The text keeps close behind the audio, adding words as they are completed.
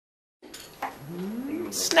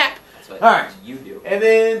Snap! That's what All right. you do. And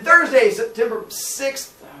then Thursday, September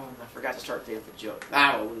 6th. Oh, I forgot to start the day with a joke.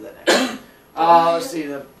 We'll do that next. Let's see.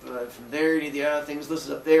 From there, you need the other things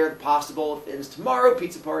listed up there. The pasta bowl ends tomorrow.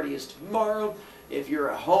 Pizza party is tomorrow. If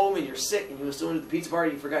you're at home and you're sick and you still went to the pizza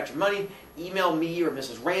party, you forgot your money, email me or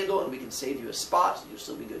Mrs. Randall and we can save you a spot so you'll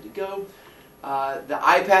still be good to go. The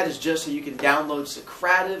iPad is just so you can download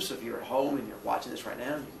Socrative. So if you're at home and you're watching this right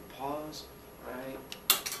now, you can pause right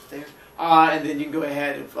there. And then you can go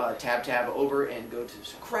ahead and tab over and go to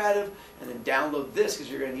Socrative and then download this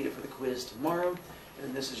because you're going to need it for the quiz tomorrow. And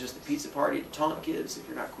then this is just the pizza party to taunt kids. If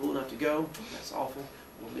you're not cool enough to go, that's awful.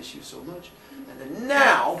 We'll miss you so much. And then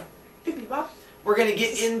now, we're going to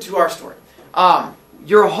get into our story.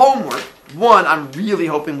 Your homework, one, I'm really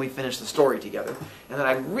hoping we finish the story together. And then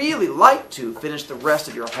I'd really like to finish the rest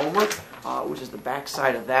of your homework, which is the back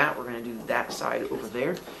side of that. We're going to do that side over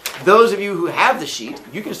there. Those of you who have the sheet,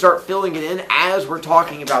 you can start filling it in as we're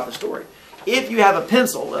talking about the story. If you have a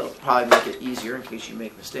pencil, that'll probably make it easier in case you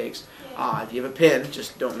make mistakes. If you have a pen,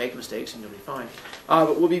 just don't make mistakes and you'll be fine.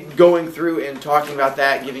 But we'll be going through and talking about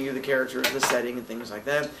that, giving you the characters, the setting, and things like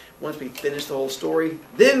that. Once we finish the whole story,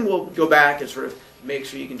 then we'll go back and sort of make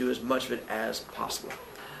sure you can do as much of it as possible.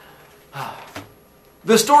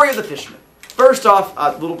 The story of the fisherman. First off,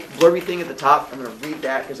 a little blurby thing at the top. I'm going to read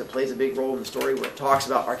that because it plays a big role in the story where it talks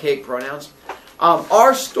about archaic pronouns.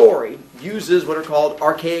 Our story uses what are called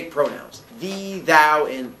archaic pronouns. Thee, thou,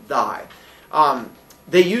 and thy.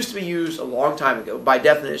 They used to be used a long time ago. By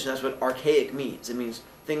definition, that's what archaic means. It means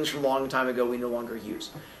things from a long time ago we no longer use.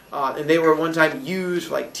 And they were at one time used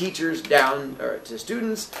for like teachers down to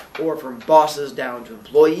students or from bosses down to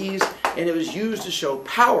employees. And it was used to show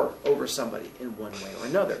power over somebody in one way or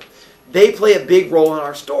another. They play a big role in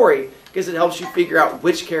our story because it helps you figure out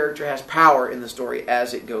which character has power in the story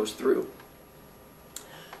as it goes through.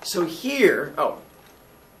 So here,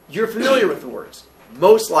 you're familiar with the words.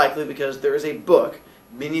 Most likely because there is a book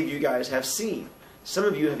many of you guys have seen. Some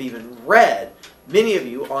of you have even read, many of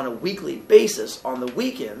you on a weekly basis on the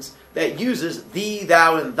weekends, that uses thee,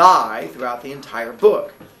 thou, and thy throughout the entire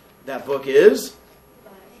book. That book is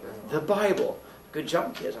the Bible. Good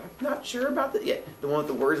job, kids. I'm not sure about that yet. The one with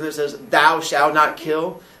the words in there says, thou shalt not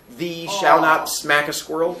kill, thee shall not smack a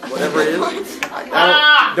squirrel, whatever it is.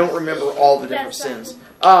 I don't remember all the different sins.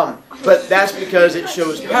 But that's because it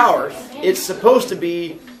shows power. It's supposed to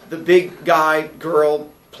be the big guy,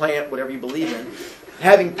 girl, plant, whatever you believe in,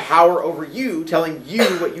 having power over you, telling you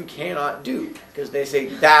what you cannot do. Because they say,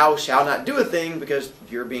 thou shalt not do a thing because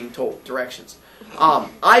you're being told directions.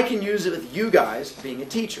 I can use it with you guys being a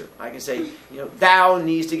teacher. I can say, thou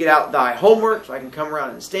needs to get out thy homework, so I can come around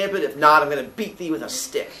and stamp it. If not, I'm going to beat thee with a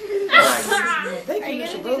stick. Thank you,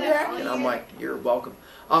 Mr. Brovicast. And I'm like, you're welcome.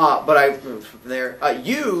 But I moved from there.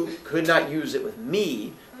 You could not use it with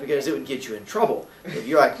me because it would get you in trouble. If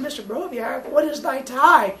you're like, Mr. Brovicast, what is thy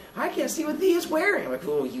tie? I can't see what thee is wearing. I'm like,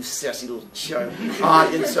 oh, you sassy little chug.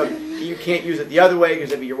 And so you can't use it the other way because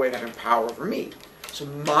it'd be your way of having power over me. So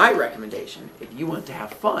my recommendation, if you want to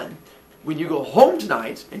have fun, when you go home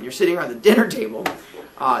tonight and you're sitting around the dinner table,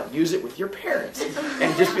 use it with your parents.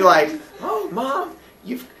 And just be like, oh, Mom,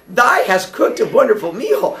 thy has cooked a wonderful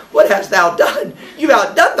meal. What hast thou done? You've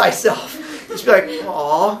outdone thyself. Just be like,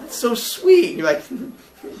 aw, that's so sweet. And you're like,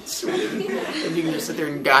 sweet. And you can just sit there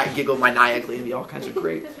and giggle maniacally and be all kinds of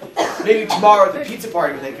great. Maybe tomorrow at the pizza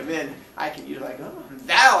party when they come in, you're like, oh,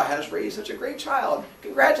 thou hast raised such a great child.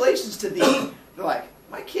 Congratulations to thee. They're like,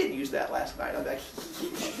 my kid used that last night. I'm like,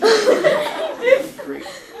 great.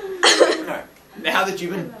 All right. Now that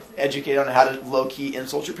you've been educated on how to low-key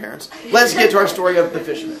insult your parents, let's get to our story of the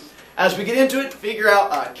fisherman. As we get into it, figure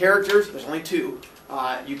out characters. There's only two.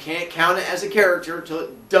 You can't count it as a character until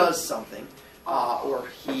it does something. Or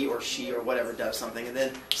he or she or whatever does something. And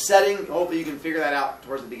then setting, hopefully you can figure that out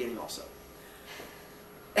towards the beginning also.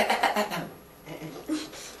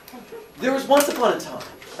 There was once upon a time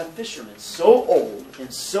a fisherman so old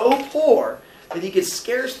and so poor that he could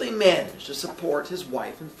scarcely manage to support his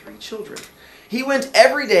wife and 3 children. He went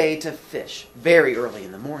every day to fish very early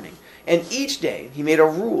in the morning, and each day he made a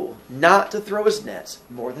rule not to throw his nets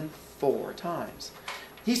more than 4 times.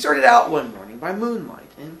 He started out one morning by moonlight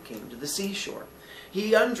and came to the seashore.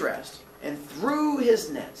 He undressed and threw his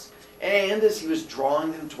nets, and as he was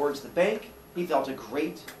drawing them towards the bank, he felt a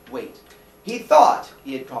great weight. He thought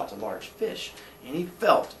he had caught a large fish, and he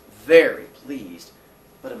felt very pleased.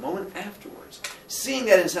 But a moment afterwards, seeing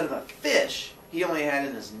that instead of a fish, he only had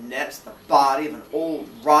in his nets the body of an old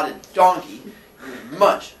rotted donkey, he was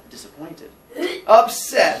much disappointed.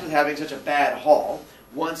 Upset with having such a bad haul,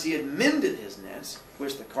 once he had mended his nets,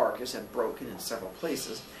 which the carcass had broken in several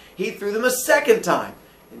places, he threw them a second time.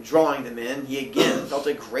 In drawing them in, he again felt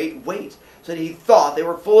a great weight, so that he thought they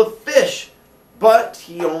were full of fish. But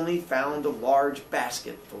he only found a large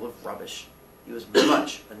basket full of rubbish. He was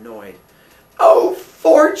much annoyed. "Oh,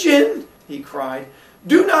 fortune!" he cried.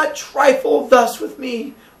 "Do not trifle thus with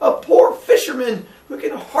me, a poor fisherman who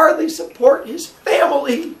can hardly support his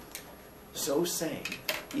family." So saying,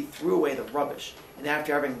 he threw away the rubbish, and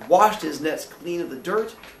after having washed his nets clean of the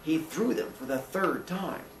dirt, he threw them for the third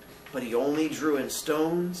time. But he only drew in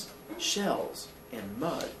stones, shells, and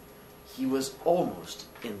mud. He was almost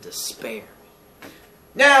in despair.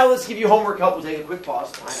 Now, let's give you homework help. We'll take a quick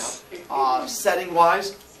pause. Time out.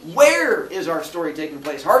 Setting-wise, where is our story taking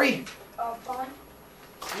place? Harvey? Pond.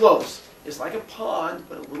 Close. It's like a pond,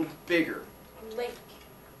 but a little bigger. Lake.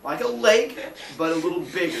 Like a lake, but a little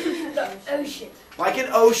bigger. The ocean. Like an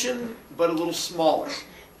ocean, but a little smaller.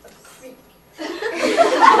 A creek.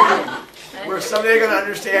 Where someday you're going to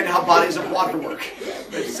understand how bodies of water work.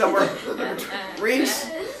 It's somewhere. Reese?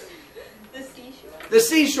 The seashore. The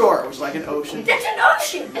seashore, which is like an ocean. That's an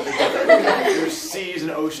ocean! There's seas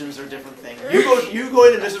and oceans are different things. You go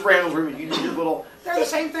into Mrs. Randall's room and you do your little, they're the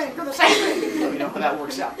same thing, they're the same thing. You know how that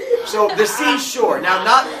works out. So the seashore. Now,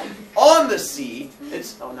 not on the sea.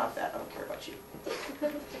 It's, oh, not that. I don't care about you.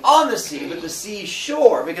 On the sea, but the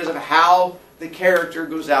seashore, because of how the character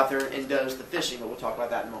goes out there and does the fishing. But we'll talk about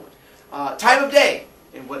that in a moment. Time of day.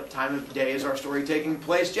 And what time of day is our story taking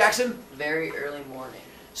place, Jackson? Very early morning.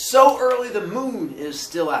 So early the moon is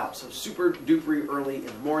still out. So super duper early in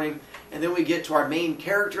the morning. And then we get to our main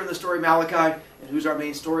character in the story, Malachi. And who's our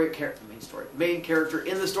main character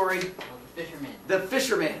in the story? The fisherman. The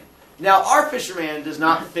fisherman. Now, our fisherman does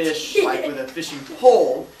not fish like with a fishing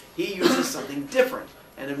pole. He uses something different.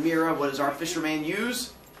 And Amira, what does our fisherman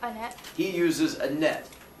use? A net. He uses a net,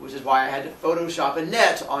 which is why I had to Photoshop a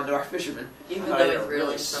net onto our fisherman. Even I though did it's a really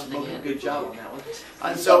really something smoking in. good job on that one.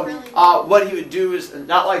 And so, what he would do is,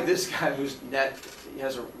 not like this guy whose net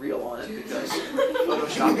has a reel on it because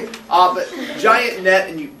Photoshop. But giant net,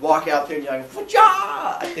 and you walk out there and you're like,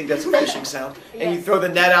 "Fajah!" I think that's a fishing sound. And you throw the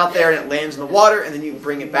net out there and it lands in the water, and then you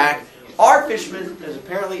bring it back. Our fisherman is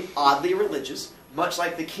apparently oddly religious, much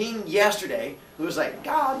like the king yesterday, who was like,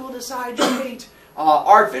 "God will decide your fate."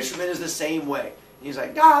 Our fisherman is the same way. He's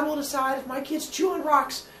like, "God will decide if my kid's chewing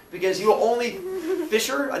rocks," because he will only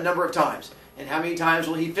fisher a number of times. And how many times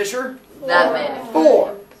will he fisher? That many.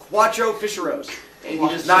 4. Quattro fisheros. And if he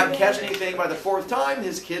does not catch anything by the 4th time,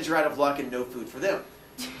 his kids are out of luck and no food for them.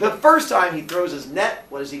 The first time he throws his net,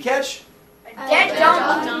 what does he catch? A dead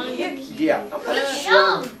donkey. Yeah. I'm not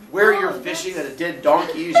sure where you're fishing that a dead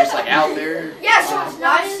donkey is just like out there. Yeah, so it's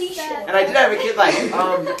not a seashore. And I did have a kid like,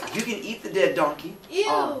 you can eat the dead donkey.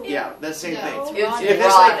 Ew. Yeah, that's the same thing. It's If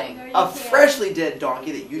it's like rotting. a freshly dead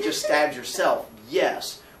donkey that you just stabbed yourself,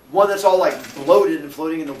 yes. One that's all like bloated and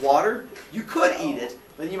floating in the water, you could eat it,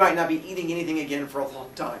 but you might not be eating anything again for a long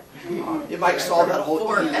time. It might solve that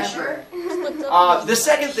whole eating issue. Forever. The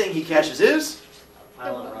second thing he catches is,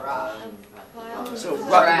 so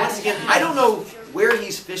once again, I don't know where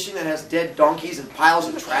he's fishing that has dead donkeys and piles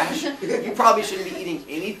of trash. You probably shouldn't be eating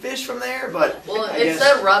any fish from there, but Well, I it guess,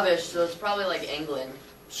 said rubbish, so it's probably like England.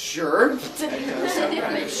 sure. That does sound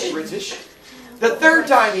kind of British. The third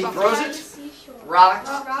time he throws it, Rocks,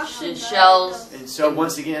 shells, and so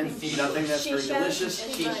once again, nothing that's very delicious.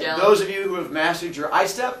 seashells. Those of you who have mastered your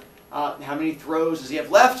I-step, how many throws does he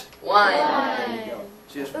have left? One. There you go.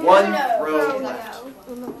 So he has one throw left.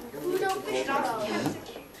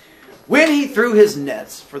 When he threw his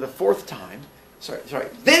nets for the 4th time,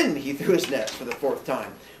 then he threw his nets for the 4th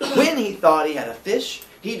time. When he thought he had a fish,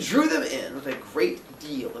 he drew them in with a great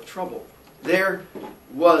deal of trouble. There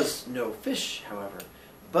was no fish, however,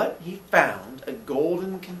 but he found a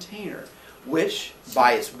golden container, which,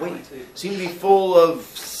 by its weight, seemed to be full of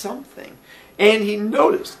something. And he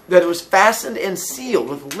noticed that it was fastened and sealed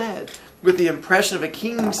with lead, with the impression of a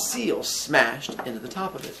king's seal smashed into the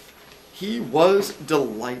top of it. He was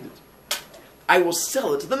delighted. "I will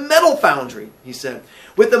sell it to the metal foundry," he said.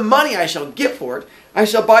 "With the money I shall get for it, I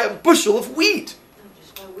shall buy a bushel of wheat."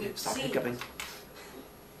 Stop hiccuping.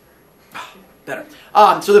 Better.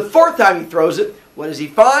 So the 4th time he throws it, what does he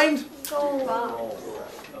find?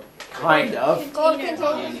 Kind of.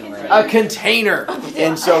 A container.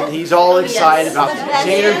 And so he's all excited about the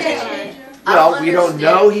container. Well, we don't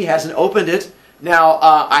know. He hasn't opened it. Now,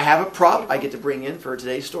 I have a prop I get to bring in for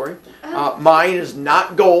today's story. Mine is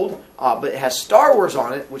not gold, but it has Star Wars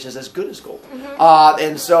on it, which is as good as gold.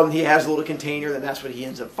 And so he has a little container, and that's what he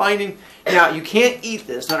ends up finding. Now, you can't eat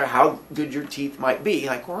this, no matter how good your teeth might be,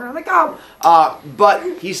 like corn on the cob.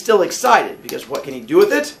 But he's still excited, because what can he do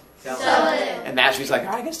with it? Sell it. And that's why he's like,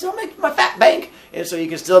 I can still make my fat bank. And so you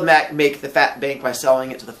can still make the fat bank by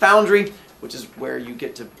selling it to the foundry, which is where you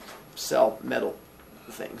get to sell metal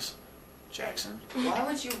things. Jackson. Why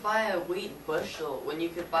would you buy a wheat bushel when you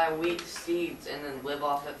could buy wheat seeds and then live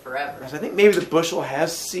off it forever? I think maybe the bushel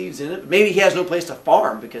has seeds in it. But maybe he has no place to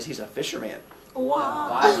farm because he's a fisherman.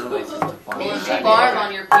 Wow. You should farm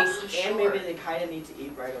on your piece of And shore. maybe they kind of need to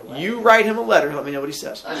eat right away. You write him a letter. Let me know what he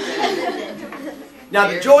says. Okay. Now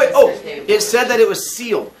the joy. Oh, it said that it was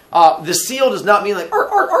sealed. The seal does not mean like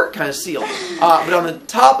art kind of seal. But on the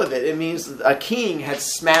top of it, it means a king had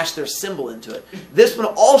smashed their symbol into it. This one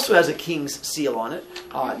also has a king's seal on it.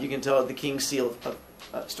 You can tell the king's seal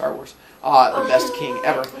of Star Wars. The best king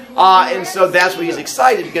ever. And so that's why he's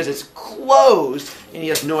excited, because it's closed and he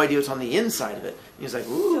has no idea what's on the inside of it. He's like,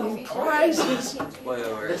 ooh, prizes.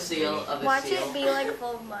 The seal of a Watch seal. it be like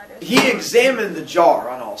full of mud. He examined the jar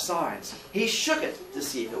on all sides. He shook it to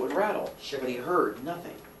see if it would rattle, but he heard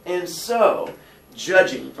nothing. And so,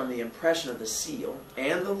 judging from the impression of the seal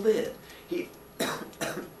and the lid, he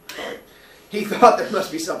thought there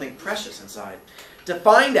must be something precious inside. To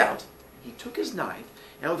find out, he took his knife,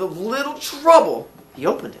 and with a little trouble, he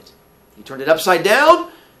opened it. He turned it upside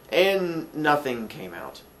down, and nothing came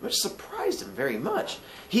out, which surprised him very much.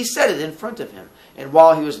 He set it in front of him, and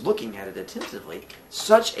while he was looking at it attentively,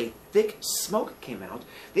 such a thick smoke came out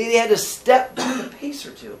that he had to step back a pace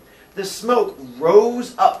or two. The smoke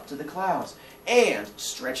rose up to the clouds, and,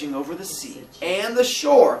 stretching over the sea and the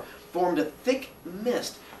shore, formed a thick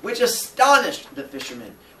mist, which astonished the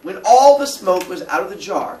fishermen. When all the smoke was out of the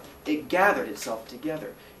jar, it gathered itself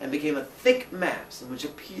together and became a thick mass in which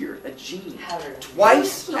appeared a genie,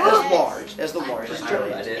 twice as large as the largest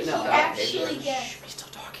giant. He's still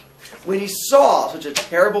talking. When he saw such a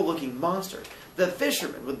terrible-looking monster, the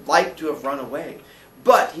fisherman would like to have run away,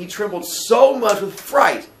 but he trembled so much with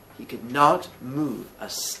fright he could not move a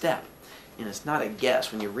step. And it's not a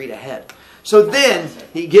guess when you read ahead. So then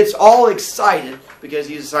he gets all excited because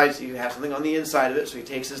he decides to have something on the inside of it. So he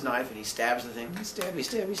takes his knife and he stabs the thing. Stabby,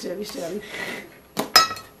 stabby, stabby, stabby.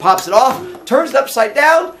 Pops it off, turns it upside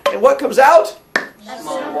down, and what comes out?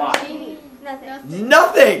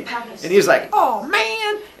 Nothing. And he's like, oh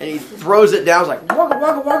man. And he throws it down. It's like, wugga,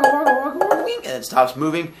 wugga, wugga, wugga, wugga, wugga, and it stops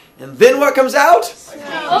moving. And then what comes out?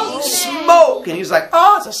 Smoke. And he's like,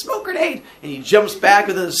 oh, it's a smoke grenade. And he jumps back,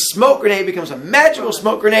 and then the smoke grenade becomes a magical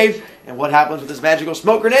smoke grenade. And what happens with this magical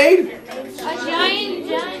smoke grenade? A giant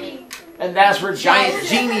genie. And that's where Giant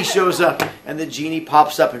Genie shows up. And the genie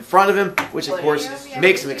pops up in front of him, which of course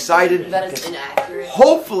makes him excited. That is inaccurate.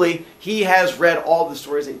 Hopefully, he has read all the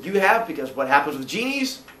stories that you have, because what happens with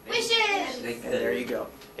genies? Wishes. And there you go.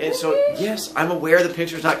 And so, yes, I'm aware the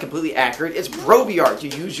picture's not completely accurate. It's Brovy art.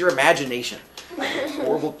 You use your imagination.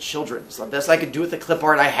 Horrible children. It's the best I could do with the clip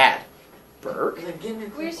art I had. Burke.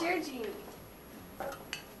 Where's your genie?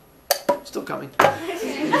 Still coming.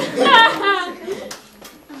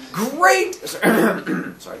 Great.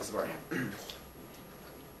 Sorry, this is where I am.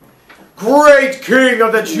 Great king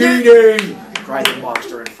of the genie! Cried the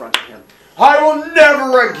monster in front of him. I will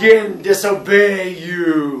never again disobey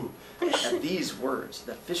you. At these words,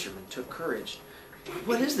 the fisherman took courage.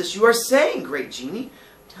 What is this you are saying, great genie?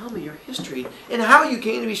 Tell me your history and how you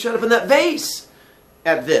came to be shut up in that vase.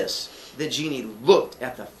 At this, the genie looked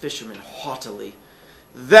at the fisherman haughtily.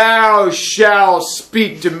 Thou shalt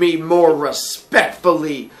speak to me more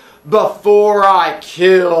respectfully before I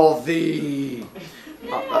kill thee.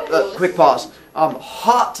 Quick pause.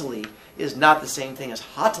 Haughtily is not the same thing as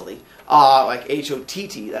haughtily. Like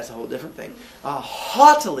H-O-T-T, that's a whole different thing.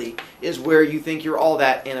 Haughtily is where you think you're all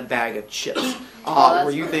that in a bag of chips.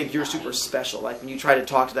 Where you think you're super special. Like when you try to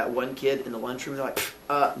talk to that one kid in the lunchroom, they're like,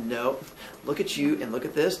 no, look at you and look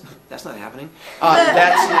at this. That's not happening.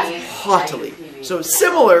 That's haughtily. So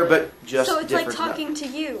similar, but just different. So it's like talking to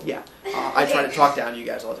you. Yeah. I try to talk down to you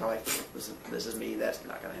guys all the time. Like, this is me. That's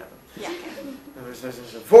not going to happen. Yeah.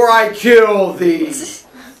 Before I kill thee.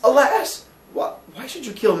 Alas, why should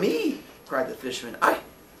you kill me? Cried the fisherman. I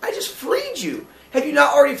just freed you. Have you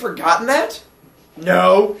not already forgotten that?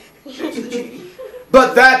 No, answered the genie.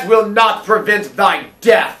 But that will not prevent thy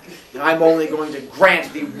death. I'm only going to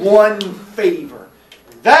grant thee one favor.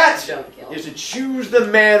 That is to choose the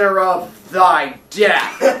manner of thy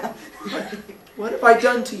death. What have I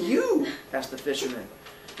done to you? Asked the fisherman.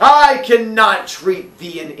 I cannot treat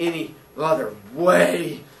thee in any other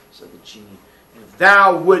way, said the genie. If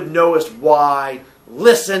thou would knowest why,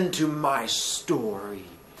 listen to my story.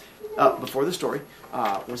 Before the story,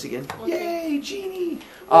 once again, yay, genie.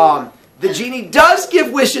 The genie does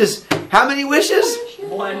give wishes. How many wishes?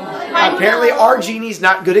 One. Apparently our genie's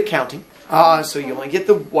not good at counting. So you only get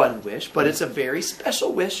the one wish, but it's a very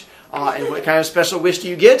special wish. And what kind of special wish do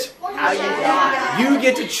you get? How you die. You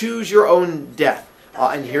get to choose your own death.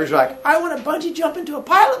 And here's like, I want to bungee jump into a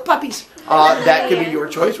pile of puppies. That could be your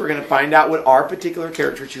choice. We're going to find out what our particular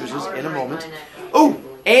character chooses in a moment. Oh,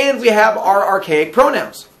 and we have our archaic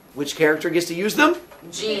pronouns. Which character gets to use them?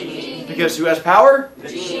 Genie. Because who has power?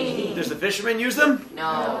 Genie. Does the fisherman use them?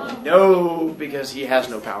 No. No, because he has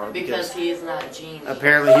no power. Because he is not a genie.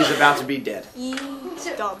 Apparently he's about to be dead.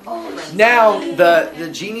 Dumb. Now, the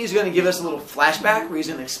genie's going to give us a little flashback where he's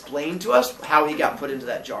going to explain to us how he got put into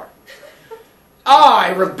that jar. I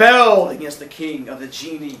rebelled against the king of the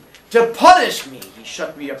genie. To punish me, he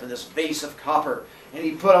shut me up in this vase of copper, and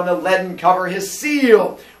he put on the leaden cover his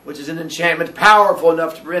seal, which is an enchantment powerful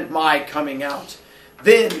enough to prevent my coming out.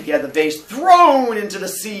 Then he had the vase thrown into the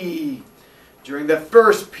sea. During the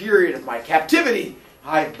first period of my captivity,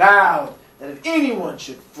 I vowed that if anyone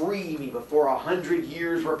should free me before 100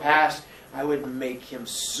 years were past, I would make him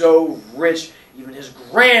so rich, even his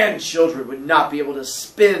grandchildren would not be able to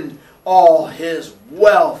spend all his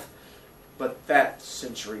wealth. But that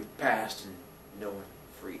century passed and no one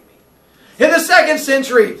freed me. In the second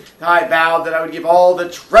century, I vowed that I would give all the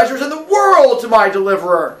treasures in the world to my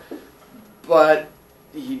deliverer. But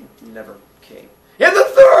he never came. In the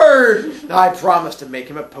third, I promised to make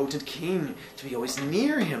him a potent king, to be always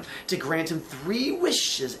near him, to grant him 3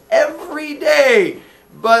 wishes every day.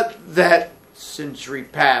 But that century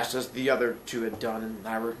passed as the other 2 had done, and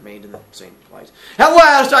I remained in the same place. At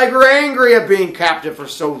last I grew angry at being captive for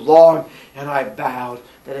so long, and I vowed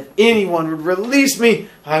that if anyone would release me,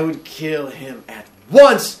 I would kill him at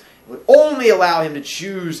once. I would only allow him to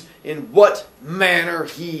choose in what manner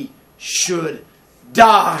he should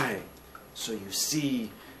die. So you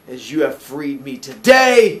see, as you have freed me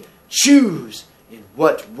today, choose in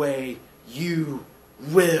what way you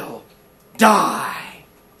will die.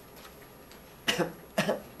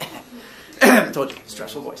 I told you,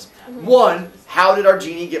 stressful voice. 1, how did our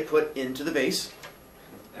genie get put into the vase?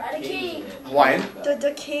 By the king. Hawaiian?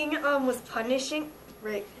 The king was punishing,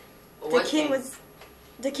 right? What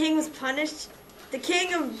The king was punished. The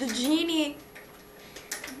king of the genie,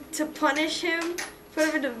 to punish him, put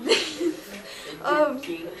him in a vase.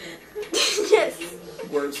 Yes.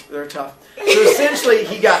 Words, they're tough. So essentially,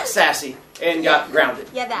 he got sassy and got grounded.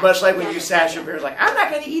 Yeah, that. Much like when you sass your parents, like, I'm not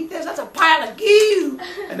going to eat this, that's a pile of goo.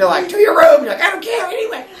 And they're like, to your room. You're like, I don't care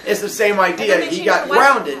anyway. It's the same idea. He got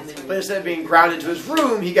grounded, but instead of being grounded to his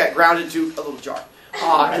room, he got grounded to a little jar.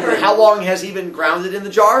 And how long has he been grounded in the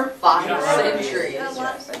jar? 5 centuries.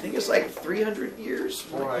 I think it's like 300 years.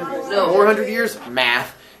 No. 400 years?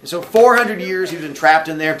 Math. And so 400 years he was entrapped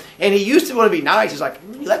in there. And he used to want to be nice. He's like,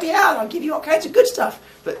 let me out. I'll give you all kinds of good stuff.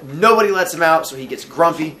 But nobody lets him out, so he gets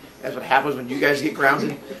grumpy. That's what happens when you guys get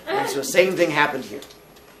grounded. And so the same thing happened here.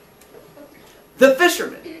 The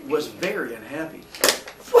fisherman was very unhappy.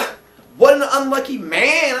 What an unlucky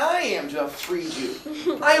man I am to have freed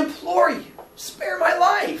you. I implore you, spare my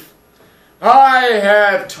life. I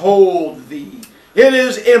have told thee, it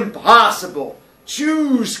is impossible.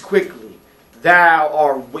 Choose quickly. Thou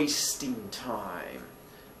art wasting time.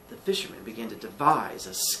 The fisherman began to devise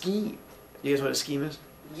a scheme. You guys know what a scheme is?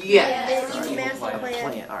 Yes. It's a master A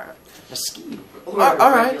plan. plan. All right. A scheme.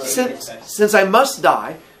 All right. Since I must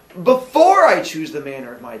die, before I choose the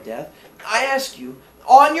manner of my death, I ask you,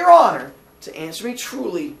 on your honor, to answer me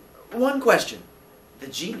truly one question. The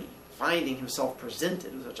genie, finding himself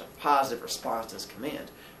presented with such a positive response to his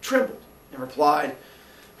command, trembled and replied,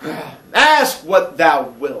 ask what thou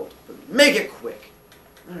wilt, but make it quick.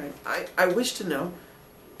 All right. I wish to know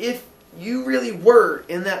if you really were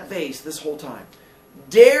in that vase this whole time.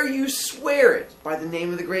 Dare you swear it by the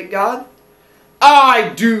name of the great God? I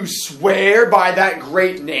do swear by that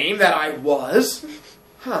great name that I was.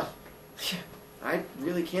 Huh. I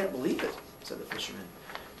really can't believe it, said the fisherman.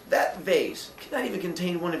 That vase cannot even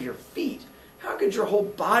contain one of your feet. How could your whole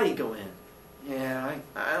body go in? Yeah,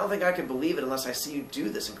 I don't think I can believe it unless I see you do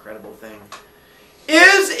this incredible thing.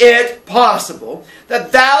 Is it possible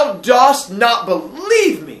that thou dost not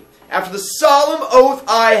believe me after the solemn oath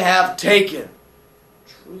I have taken?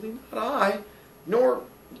 Truly not I, nor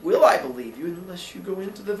will I believe you unless you go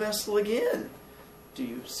into the vessel again. Do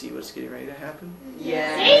you see what's getting ready to happen?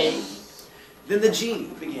 Yes. Then the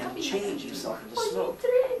genie began to change himself into smoke,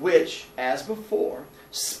 which, as before,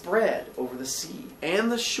 spread over the sea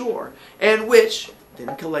and the shore, and which,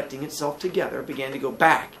 then collecting itself together, began to go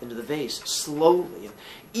back into the vase slowly and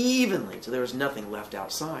evenly till there was nothing left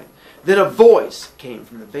outside. Then a voice came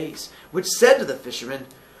from the vase, which said to the fisherman,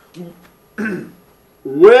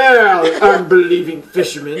 "Well, unbelieving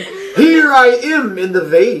fisherman, here I am in the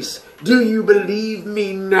vase. Do you believe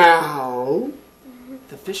me now?"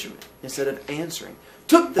 The fisherman, instead of answering,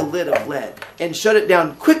 took the lid of lead and shut it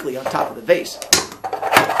down quickly on top of the vase.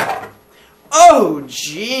 "Oh,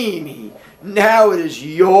 genie, now it is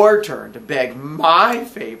your turn to beg my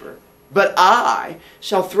favor. But I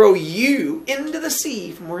shall throw you into the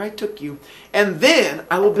sea from where I took you, and then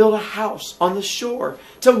I will build a house on the shore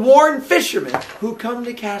to warn fishermen who come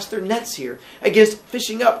to cast their nets here against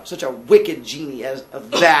fishing up such a wicked genie as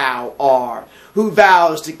thou art, who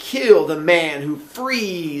vows to kill the man who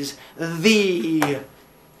frees thee."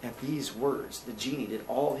 At these words, the genie did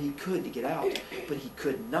all he could to get out, but he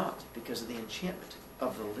could not because of the enchantment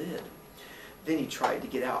of the lid. Then he tried to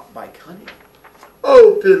get out by cunning.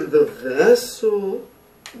 "Open the vessel.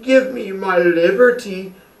 Give me my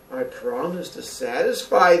liberty. I promise to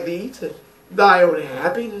satisfy thee till thy own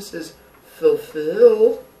happiness is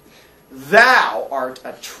fulfilled." "Thou art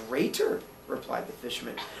a traitor," replied the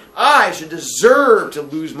fisherman. "I should deserve to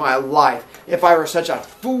lose my life if I were such a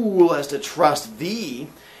fool as to trust thee."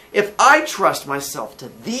 "If I trust myself to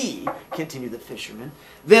thee," continued the fisherman,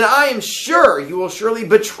 "then I am sure you will surely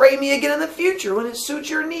betray me again in the future when it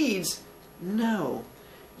suits your needs. No,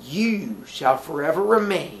 you shall forever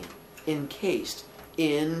remain encased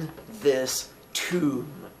in this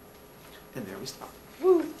tomb." And there we stop.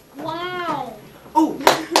 Wow. Ooh,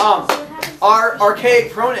 our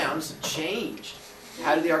archaic pronouns changed.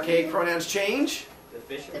 How do the archaic pronouns change?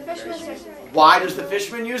 The fisherman. Why does the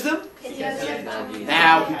fisherman use them? Yes.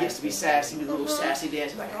 Now he gets to be sassy, do a little sassy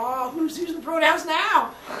dance, like, "Oh, who's using the pronouns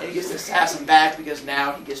now?" And he gets to sass him back because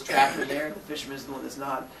now he gets trapped in there. The fisherman's the one that's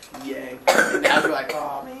not. Yay. And now they're like,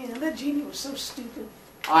 "Oh man, that genie was so stupid."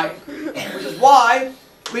 I agree. Which is why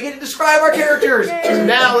we get to describe our characters. So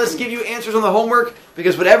now let's give you answers on the homework,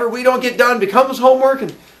 because whatever we don't get done becomes homework,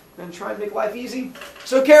 and we're going to try to make life easy.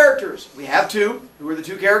 So characters. We have two. Who are the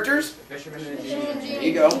two characters? The fisherman and the genie. There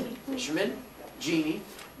you go. Fisherman, genie.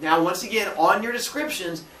 Now, once again, on your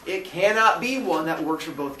descriptions, it cannot be one that works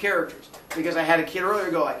for both characters. Because I had a kid earlier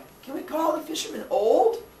go like, "Can we call the fisherman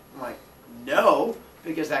old?" I'm like, no,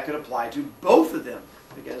 because that could apply to both of them.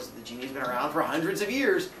 Because the genie's been around for hundreds of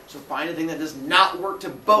years, so find a thing that does not work to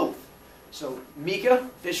both. So, Mika,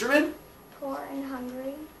 fisherman, Poor and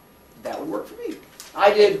hungry. that would work for me.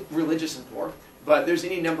 I did religious and poor, but there's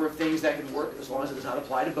any number of things that can work as long as it does not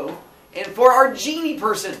apply to both. And for our genie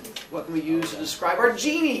person, what can we use to describe our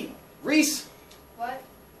genie? Reese? What?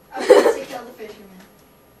 I was going to say kill the fisherman.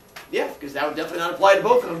 Yeah, because that would definitely not apply to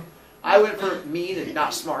both of them. I went for mean and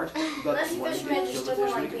not smart, but Unless one fisherman kill just the doesn't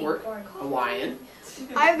fisherman like could being work. born. Hawaiian.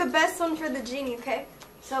 I have the best one for the genie, okay?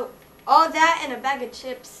 So, all that and a bag of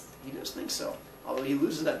chips. He does think so. Although he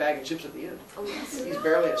loses that bag of chips at the end. He's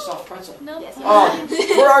barely a soft pretzel. Nope.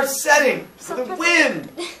 For our setting, for the win.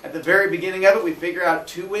 At the very beginning of it, we figure out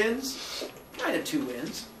 2 wins. Kind of 2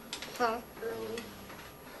 wins. Huh.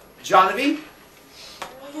 Johnny,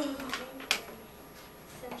 Centuries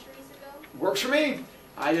ago. works for me.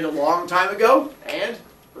 I did a long time ago and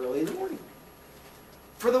early in the morning.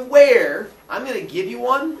 For the where, I'm going to give you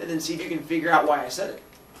one and then see if you can figure out why I said it.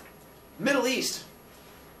 Middle East.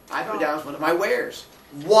 I put it down as one of my wares.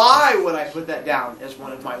 Why would I put that down as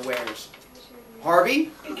one of my wares?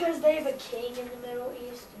 Harvey? Because they have a king in the Middle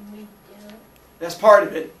East and we don't. That's part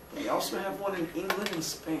of it. They also have one in England and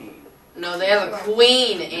Spain. No, they have a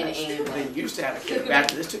queen in They England. used to have a king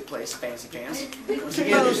after this took place, fancy pants. Once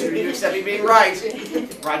again, you accept me being right.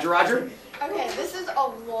 Roger, Roger? Okay, this is a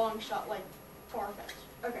long shot, like far-fetched.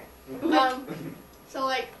 Okay. So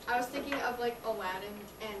like I was thinking of like Aladdin,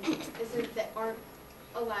 and is it that aren't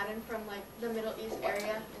Aladdin from like the Middle East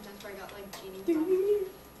area, and that's where I got like genie from.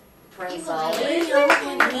 Prince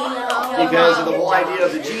Because of the whole idea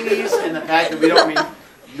of the genies and the fact that we don't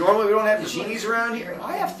normally we don't have genies around here.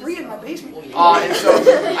 I have 3 in my basement. And so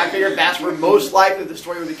I figured that's where most likely the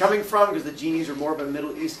story would be coming from, because the genies are more of a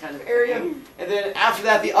Middle East kind of area. And then after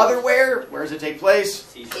that, the other where does it take place?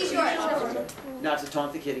 Seashore. Not to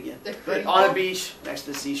taunt the kid again. But on a beach next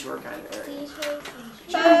to the seashore kind of area.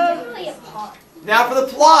 Definitely a pond. Now for the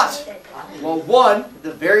plot. Well, one, at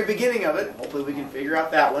the very beginning of it, hopefully we can figure out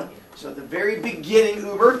that one. So at the very beginning,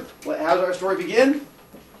 Uber, how does our story begin?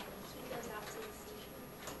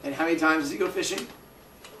 And how many times does he go fishing?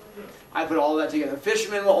 I put all of that together.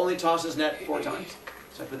 Fisherman will only toss his net 4 times.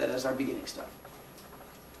 So I put that as our beginning stuff.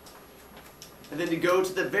 And then to go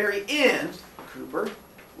to the very end, Cooper,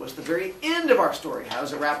 what's the very end of our story? How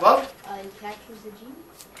does it wrap up? He captures the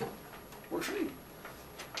genie. Works for me.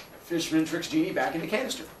 Fisherman tricks Genie back in the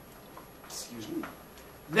canister. Excuse me.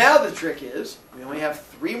 Now the trick is, we only have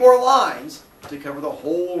 3 more lines to cover the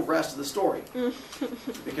whole rest of the story.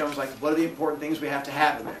 It becomes like, what are the important things we have to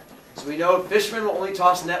have in there? So we know Fisherman will only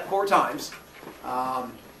toss the net 4 times.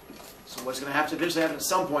 So what's going to have to eventually happen at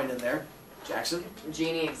some point in there? Jackson?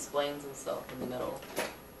 Genie explains himself in the middle.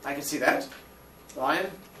 I can see that. Ryan?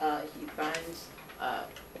 He finds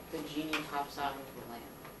the genie pops out of the lamp.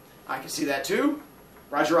 I can see that too.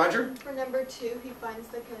 Roger? For number 2, he finds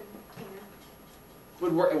the container.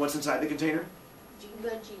 Would work. And what's inside the container? The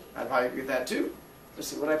genie. I'd probably agree with that too. Let's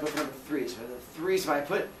see, what did I put for number 3? So the 3, so I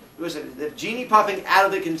put, the genie popping out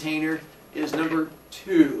of the container is number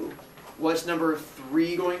 2. What's number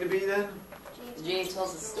 3 going to be then? Genie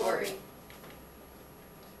tells a story.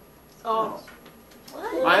 Oh.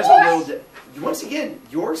 Mine's a little once again,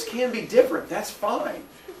 yours can be different. That's fine.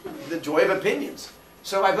 The joy of opinions.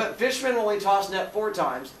 So I put Fisherman will only toss net 4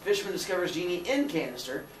 times. Fisherman discovers Genie in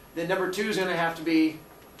canister. Then number 2 is going to have to be...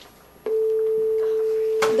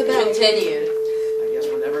 The bell. Continued. I guess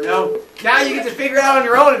we'll never know. Now you get to figure it out on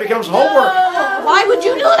your own. It becomes homework. Why would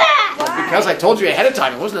you do that? Because I told you ahead of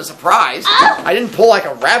time. It wasn't a surprise. I didn't pull like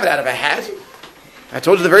a rabbit out of a hat. I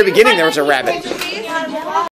told you at the very beginning there was a rabbit.